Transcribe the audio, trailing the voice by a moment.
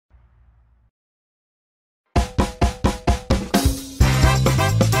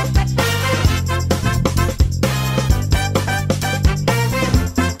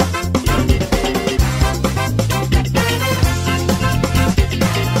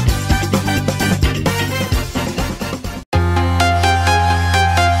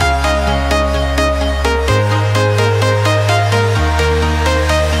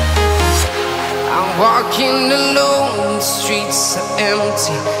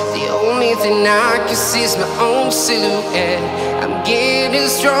The only thing I can see is my own silhouette. I'm getting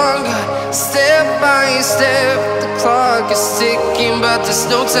stronger, step by step. The clock is ticking, but there's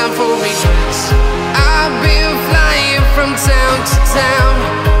no time for regrets. I've been flying from town to town,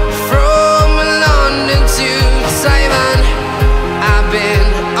 from London to Taiwan. I've been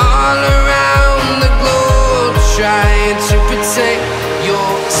all around the globe, trying to protect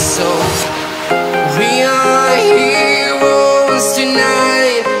your soul. We are heroes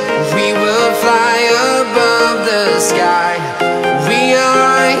tonight. We will fly above the sky. We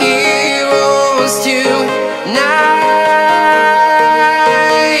are heroes tonight.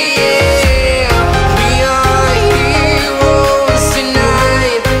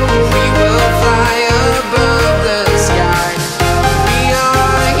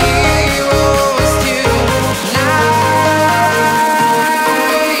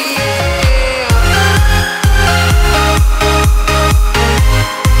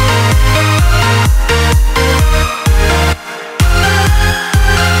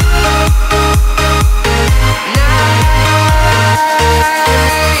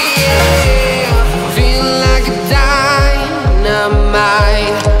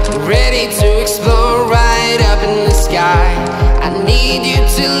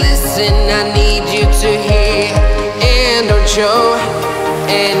 I need you to hear, and don't show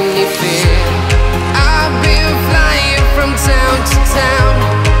any fear. I've been flying from town to town,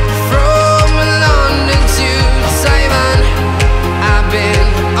 from London to Taiwan. I've been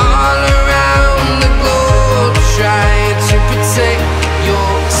all around the globe, trying to protect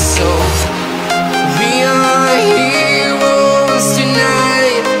your soul. We are heroes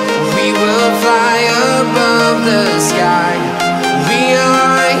tonight. We will fly above the sky. We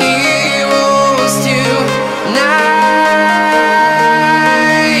are heroes tonight.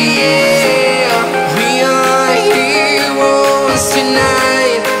 Yeah, we are heroes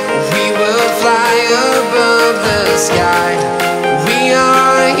tonight. We will fly above the sky. We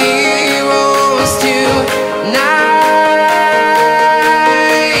are heroes tonight.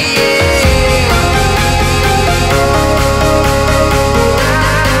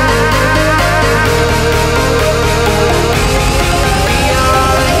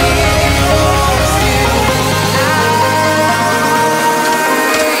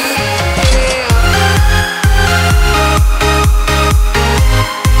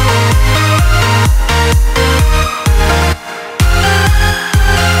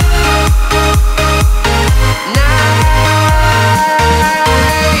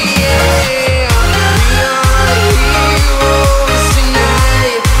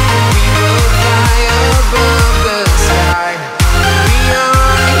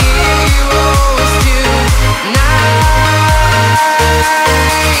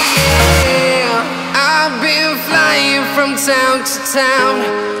 From town to town,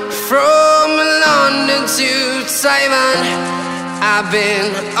 from London to Taiwan. I've been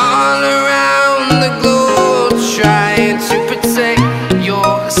all around the globe, trying to protect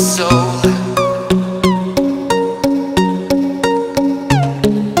your soul.